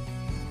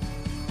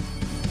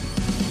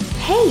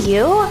 Hey,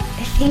 you.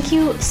 Thank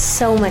you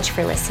so much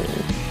for listening.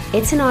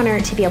 It's an honor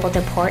to be able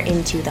to pour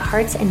into the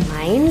hearts and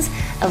minds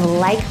of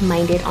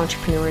like-minded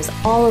entrepreneurs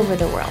all over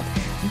the world.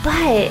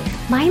 But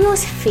my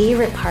most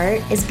favorite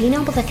part is being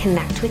able to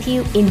connect with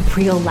you in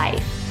real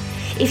life.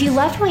 If you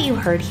loved what you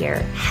heard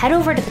here, head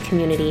over to the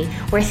community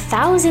where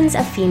thousands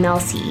of female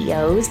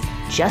CEOs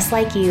just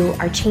like you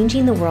are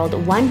changing the world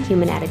one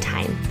human at a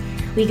time.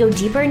 We go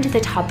deeper into the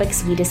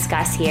topics we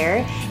discuss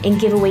here and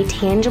give away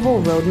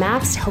tangible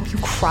roadmaps to help you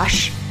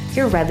crush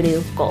your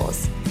revenue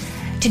goals.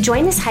 To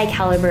join this high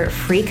caliber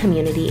free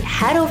community,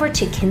 head over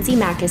to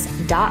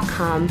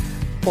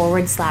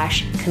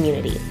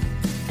kinseymachis.com/community.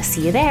 I'll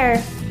see you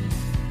there.